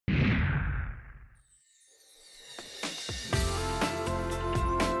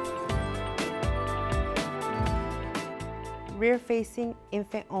rear-facing,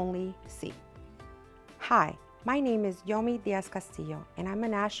 infant-only seat. Hi, my name is Yomi Diaz-Castillo, and I'm a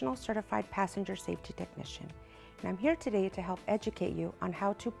National Certified Passenger Safety Technician. And I'm here today to help educate you on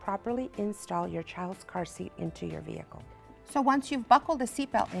how to properly install your child's car seat into your vehicle. So once you've buckled the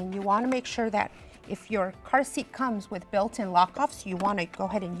seatbelt in, you want to make sure that if your car seat comes with built-in lock-offs, you want to go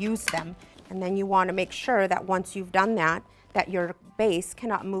ahead and use them. And then you want to make sure that once you've done that, that your base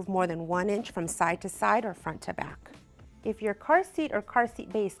cannot move more than 1 inch from side to side or front to back. If your car seat or car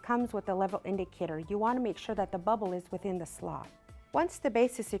seat base comes with a level indicator, you want to make sure that the bubble is within the slot. Once the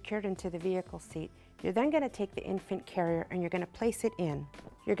base is secured into the vehicle seat, you're then going to take the infant carrier and you're going to place it in.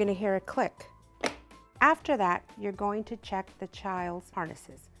 You're going to hear a click. After that, you're going to check the child's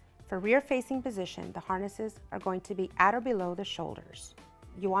harnesses. For rear-facing position, the harnesses are going to be at or below the shoulders.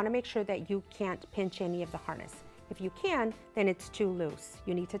 You want to make sure that you can't pinch any of the harness. If you can, then it's too loose.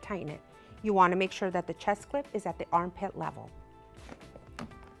 You need to tighten it. You want to make sure that the chest clip is at the armpit level.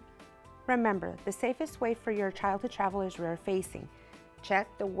 Remember, the safest way for your child to travel is rear-facing. Check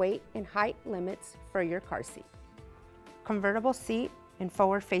the weight and height limits for your car seat. Convertible seat in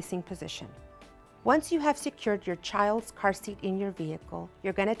forward-facing position. Once you have secured your child's car seat in your vehicle,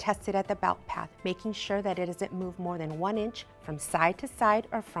 you're going to test it at the belt path, making sure that it doesn't move more than 1 inch from side to side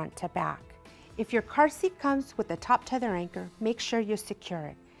or front to back. If your car seat comes with a top tether anchor, make sure you secure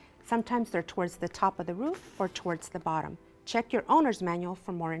it. Sometimes they're towards the top of the roof or towards the bottom. Check your owner's manual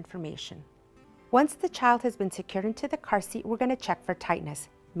for more information. Once the child has been secured into the car seat, we're going to check for tightness.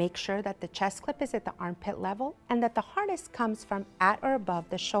 Make sure that the chest clip is at the armpit level and that the harness comes from at or above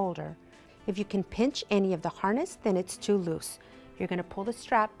the shoulder. If you can pinch any of the harness, then it's too loose. You're going to pull the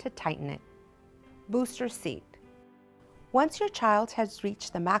strap to tighten it. Booster seat. Once your child has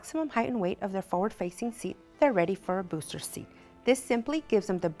reached the maximum height and weight of their forward-facing seat, they're ready for a booster seat. This simply gives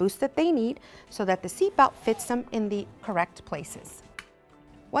them the boost that they need so that the seatbelt fits them in the correct places.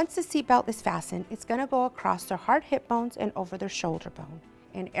 Once the seatbelt is fastened, it's going to go across their hard hip bones and over their shoulder bone.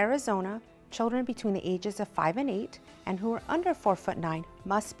 In Arizona, children between the ages of 5 and 8 and who are under 4'9"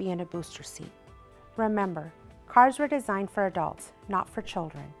 must be in a booster seat. Remember, cars were designed for adults, not for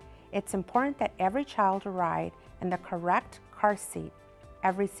children. It's important that every child ride in the correct car seat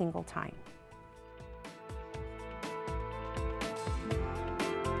every single time.